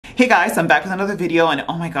Hey guys, I'm back with another video, and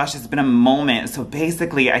oh my gosh, it's been a moment. So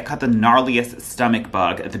basically, I caught the gnarliest stomach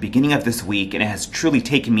bug at the beginning of this week, and it has truly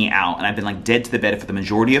taken me out, and I've been like dead to the bed for the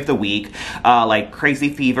majority of the week. Like crazy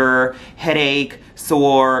fever, headache,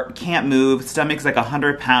 sore, can't move, stomach's like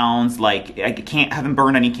 100 pounds, like I haven't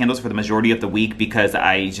burned any candles for the majority of the week because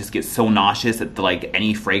I just get so nauseous at like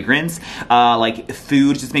any fragrance. Like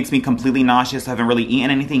food just makes me completely nauseous. I haven't really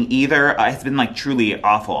eaten anything either. It's been like truly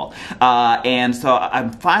awful. And so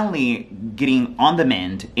I'm finally getting on the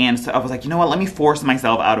mend, and so I was like, you know what, let me force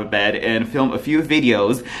myself out of bed and film a few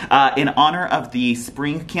videos in honor of the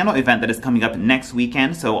spring candle event that is coming up next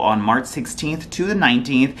weekend. So on March 16th to the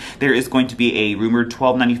 19th, there is going to be a rumored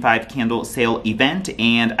 $12.95 candle sale event,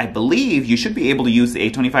 and I believe you should be able to use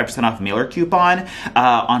a 25% off mailer coupon.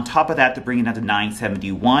 On top of that, to bring it down to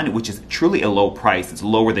 $9.71, which is truly a low price. It's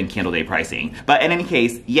lower than Candle Day pricing. But in any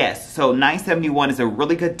case, yes, so $9.71 is a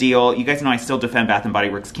really good deal. You guys know I still defend Bath & Body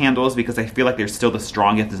Works candles because I feel like they're still the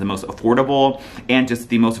strongest, the most affordable, and just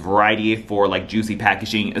the most variety for like juicy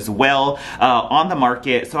packaging as well on the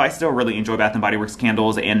market. So I still really enjoy Bath & Body Works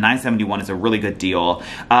candles, and $9.71 is a really good deal.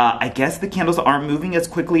 I guess the candles aren't moving as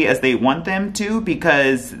quickly as they want them to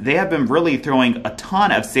because they have been really throwing a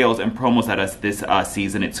ton of sales and promos at us this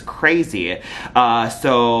season. It's crazy.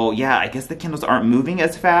 So yeah, I guess the candles aren't moving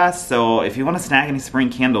as fast. So if you want to snag any spring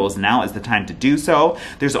candles, now is the time to do so.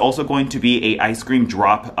 There's also going to be a ice cream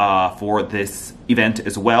drop for this event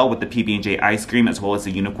as well, with the PB&J ice cream as well as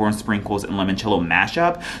the unicorn sprinkles and limoncello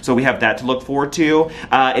mashup. So we have that to look forward to.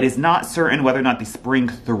 It is not certain whether or not the spring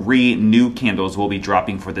 3 new candles will be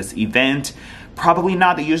dropping for this event. Probably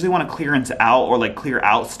not. They usually want to clearance out or like clear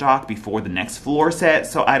out stock before the next floor set.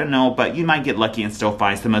 So I don't know, but you might get lucky and still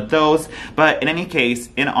find some of those. But in any case,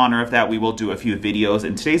 in honor of that, we will do a few videos.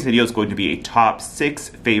 And today's video is going to be a top 6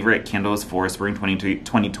 favorite candles for spring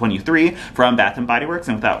 2023 from Bath & Body Works.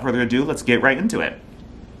 And without further ado, let's get right into it.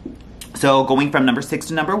 So going from number 6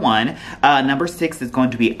 to number 1, number 6 is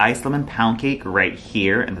going to be Ice Lemon Pound Cake right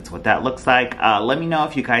here, and that's what that looks like. Let me know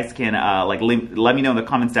if you guys can, let me know in the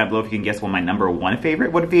comments down below if you can guess what my number 1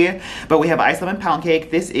 favorite would be. But we have Ice Lemon Pound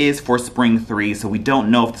Cake. This is for spring 3, so we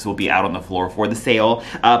don't know if this will be out on the floor for the sale,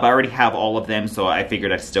 but I already have all of them, so I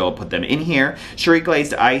figured I'd still put them in here. Cherry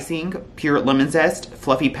glazed icing, pure lemon zest,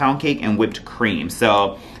 fluffy pound cake, and whipped cream.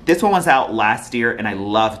 So this one was out last year and I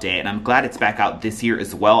loved it, and I'm glad it's back out this year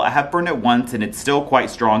as well. I have burned it once and it's still quite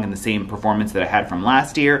strong in the same performance that I had from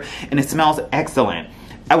last year, and it smells excellent.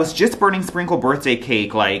 I was just burning Sprinkle birthday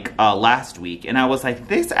cake like last week, and I was like,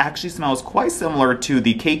 this actually smells quite similar to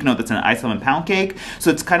the cake note that's in Ice Lemon Pound Cake. So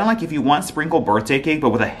it's kind of like if you want Sprinkle birthday cake but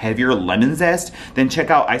with a heavier lemon zest, then check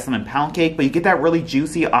out Ice Lemon Pound Cake. But you get that really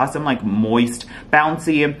juicy, awesome, like moist,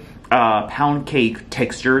 bouncy pound cake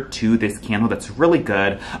texture to this candle that's really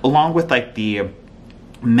good, along with like the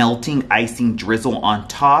melting icing drizzle on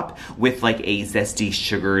top with like a zesty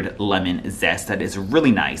sugared lemon zest that is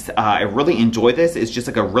really nice. I really enjoy this. It's just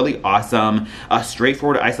like a really awesome,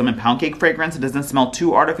 straightforward Ice Lemon Pound Cake fragrance. It doesn't smell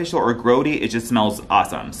too artificial or grody. It just smells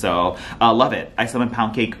awesome. So love it. Ice Lemon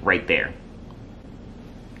Pound Cake right there.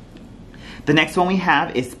 The next one we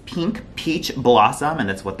have is Pink Peach Blossom, and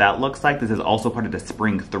that's what that looks like. This is also part of the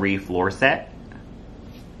Spring 3 floor set.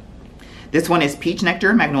 This one is Peach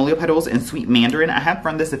Nectar, Magnolia Petals, and Sweet Mandarin. I have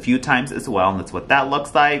run this a few times as well, and that's what that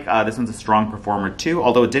looks like. This one's a strong performer too,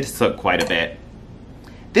 although it did soak quite a bit.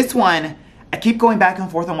 This one, I keep going back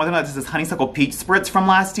and forth on whether or not this is Honeysuckle Peach Spritz from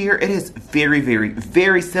last year. It is very, very,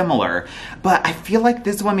 very similar. But I feel like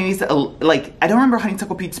this one maybe, like, I don't remember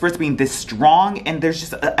Honeysuckle Peach Spritz being this strong, and there's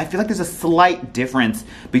just, I feel like there's a slight difference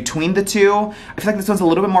between the two. I feel like this one's a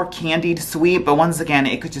little bit more candied sweet, but once again,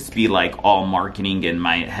 it could just be like all marketing and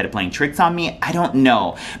my head playing tricks on me. I don't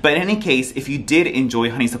know. But in any case, if you did enjoy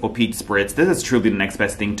Honeysuckle Peach Spritz, this is truly the next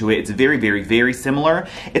best thing to it. It's very, very, very similar.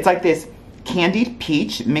 It's like this candied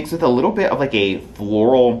peach mixed with a little bit of like a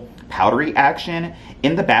floral powdery action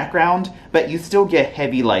in the background, but you still get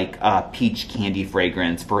heavy like peach candy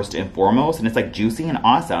fragrance first and foremost, and it's like juicy and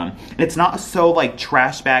awesome. And it's not so like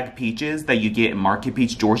trash bag peaches that you get in Market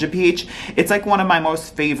Peach, Georgia Peach. It's like one of my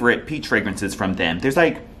most favorite peach fragrances from them. There's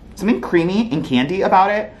like something creamy and candy about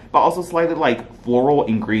it, but also slightly like floral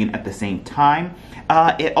and green at the same time.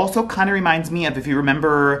 It also kind of reminds me of, if you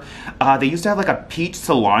remember, they used to have like a peach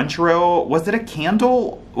cilantro. Was it a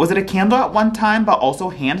candle? Was it a candle at one time, but also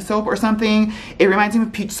hand soap or something? It reminds me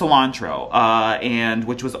of peach cilantro, and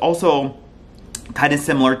which was also kind of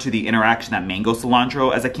similar to the interaction that Mango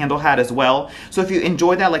Cilantro as a candle had as well. So if you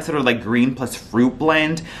enjoy that like sort of like green plus fruit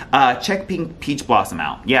blend, check Pink Peach Blossom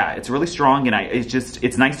out. Yeah, it's really strong, and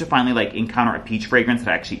it's nice to finally like encounter a peach fragrance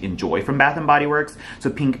that I actually enjoy from Bath & Body Works. So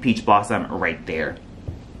Pink Peach Blossom right there.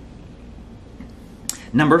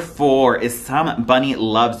 Number 4 is Some Bunny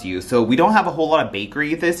Loves You. So we don't have a whole lot of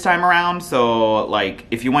bakery this time around. So like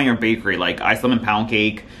if you want your bakery, like Ice Lemon Pound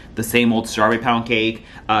Cake, the same old strawberry pound cake,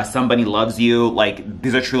 Some Bunny Loves You, like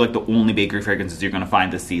these are truly like the only bakery fragrances you're gonna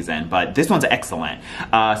find this season. But this one's excellent.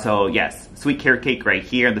 So yes, sweet carrot cake right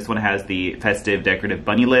here. This one has the festive decorative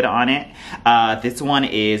bunny lid on it. This one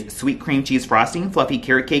is sweet cream cheese frosting, fluffy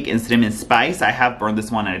carrot cake, and cinnamon spice. I have burned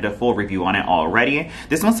this one and I did a full review on it already.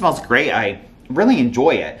 This one smells great. I really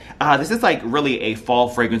enjoy it. This is like really a fall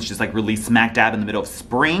fragrance, just like really smack dab in the middle of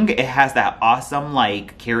spring. It has that awesome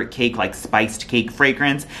like carrot cake, like spiced cake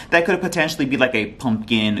fragrance that could potentially be like a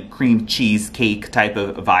pumpkin cream cheese cake type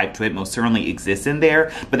of vibe to it. Most certainly exists in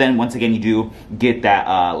there. But then once again, you do get that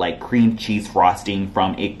like cream cheese frosting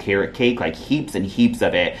from a carrot cake, like heaps and heaps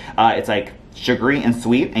of it. It's like sugary and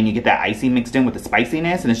sweet, and you get that icing mixed in with the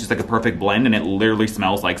spiciness, and it's just like a perfect blend, and it literally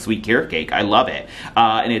smells like sweet carrot cake. I love it.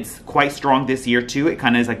 And it's quite strong this year too. It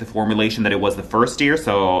kind of is like the formulation that it was the first year,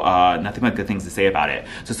 so nothing but good things to say about it.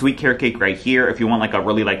 So sweet carrot cake right here. If you want like a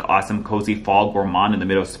really like awesome cozy fall gourmand in the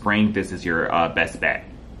middle of spring, this is your best bet.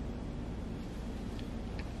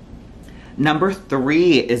 Number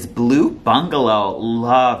 3 is Blue Bungalow.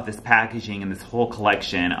 Love this packaging and this whole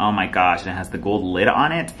collection. Oh my gosh, and it has the gold lid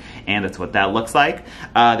on it, and that's what that looks like.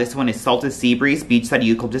 This one is Salted Sea Breeze, Beachside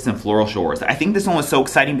Eucalyptus, and Floral Shores. I think this one was so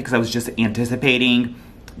exciting because I was just anticipating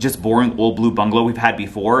just boring old Blue Bungalow we've had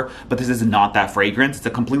before, but this is not that fragrance. It's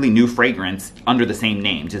a completely new fragrance under the same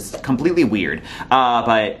name, just completely weird.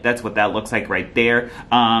 But that's what that looks like right there.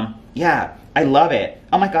 Yeah, I love it.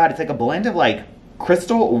 Oh my god, it's like a blend of like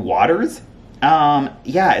crystal waters.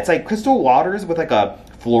 Yeah, it's like crystal waters with like a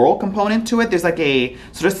floral component to it. There's like a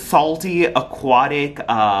sort of salty, aquatic,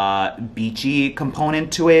 beachy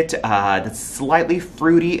component to it that's slightly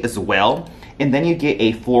fruity as well. And then you get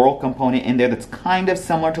a floral component in there that's kind of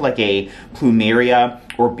similar to like a plumeria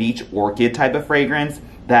or beach orchid type of fragrance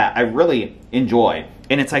that I really enjoy.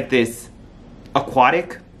 And it's like this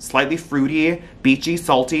aquatic, slightly fruity, beachy,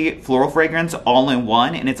 salty, floral fragrance all in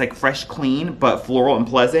one, and it's like fresh, clean, but floral and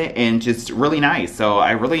pleasant, and just really nice. So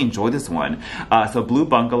I really enjoy this one. So Blue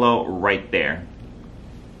Bungalow right there.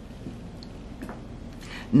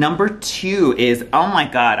 Number 2 is, oh my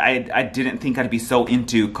god, I didn't think I'd be so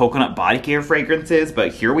into coconut body care fragrances,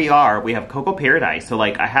 but here we are. We have Cocoa Paradise. So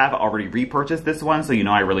like I have already repurchased this one, so you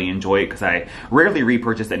know I really enjoy it because I rarely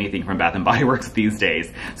repurchase anything from Bath & Body Works these days.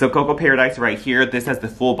 So Cocoa Paradise right here. This has the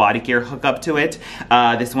full body care hookup to it.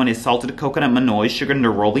 This one is Salted Coconut Manoj, Sugar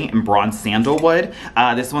Neroli, and Bronze Sandalwood.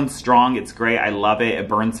 This one's strong. It's great. I love it. It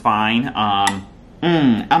burns fine.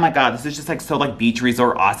 Oh my god, this is just like so like beach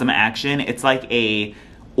resort awesome action. It's like a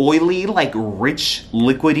oily, like rich,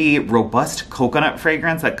 liquidy, robust coconut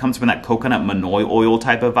fragrance that comes from that coconut manoj oil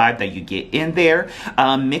type of vibe that you get in there,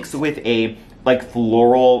 mixed with a like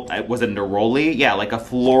floral, was it neroli? Yeah, like a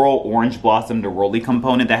floral orange blossom neroli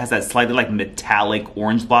component that has that slightly like metallic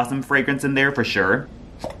orange blossom fragrance in there for sure.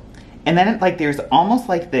 And then like there's almost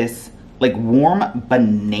like this like warm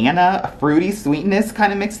banana fruity sweetness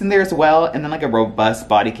kind of mixed in there as well, and then like a robust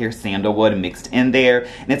body care sandalwood mixed in there,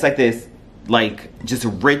 and it's like this like just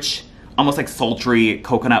rich, almost like sultry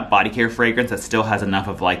coconut body care fragrance that still has enough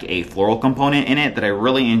of like a floral component in it that I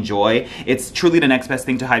really enjoy. It's truly the next best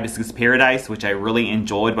thing to Hibiscus Paradise, which I really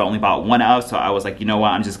enjoyed but only bought one of, so I was like, you know what,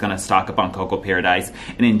 I'm just gonna stock up on Cocoa Paradise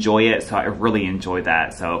and enjoy it. So I really enjoy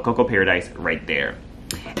that. So Cocoa Paradise right there.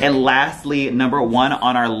 And lastly, number 1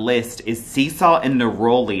 on our list is Sea Salt and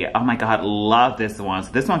Neroli. Oh my god, love this one.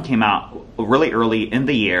 So this one came out really early in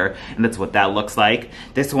the year, and that's what that looks like.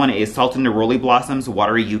 This one is Salted Neroli Blossoms,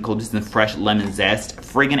 Watery Eucalyptus, and Fresh Lemon Zest.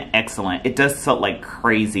 Friggin' excellent. It does salt like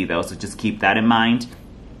crazy though, so just keep that in mind.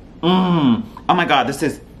 Oh my god, this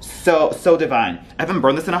is so divine. I haven't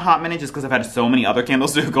burned this in a hot minute just because I've had so many other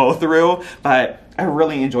candles to go through, but I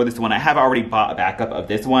really enjoy this one. I have already bought a backup of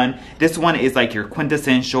this one. This one is like your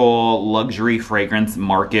quintessential luxury fragrance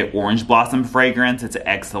market orange blossom fragrance. It's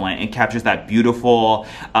excellent. It captures that beautiful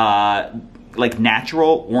like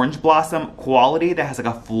natural orange blossom quality that has like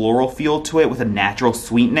a floral feel to it with a natural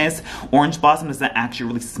sweetness. Orange blossom doesn't actually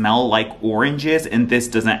really smell like oranges, and this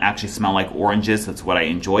doesn't actually smell like oranges. That's what I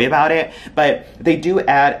enjoy about it. But they do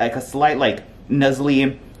add like a slight like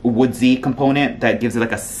nuzzly woodsy component that gives it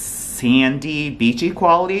like a sandy beachy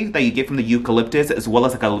quality that you get from the eucalyptus, as well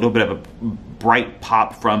as like a little bit of a bright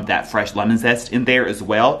pop from that fresh lemon zest in there as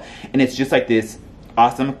well. And it's just like this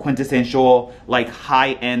awesome, quintessential, like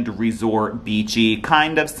high-end resort beachy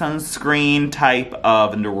kind of sunscreen type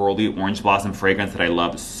of neroli orange blossom fragrance that I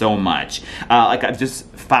love so much. Like I've just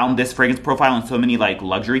found this fragrance profile in so many like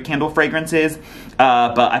luxury candle fragrances,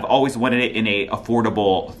 but I've always wanted it in a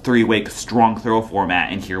affordable 3-wick strong throw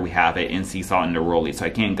format, and here we have it in Sea Salt and Neroli. So I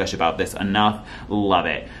can't gush about this enough. Love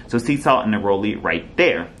it. So Sea Salt and Neroli right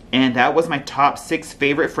there. And that was my top 6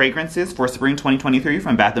 favorite fragrances for spring 2023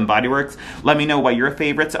 from Bath & Body Works. Let me know what your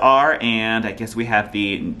favorites are, and I guess we have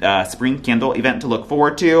the spring candle event to look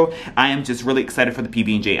forward to. I am just really excited for the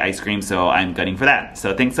PB&J ice cream, so I'm gunning for that.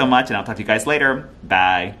 So thanks so much, and I'll talk to you guys later.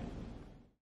 Bye.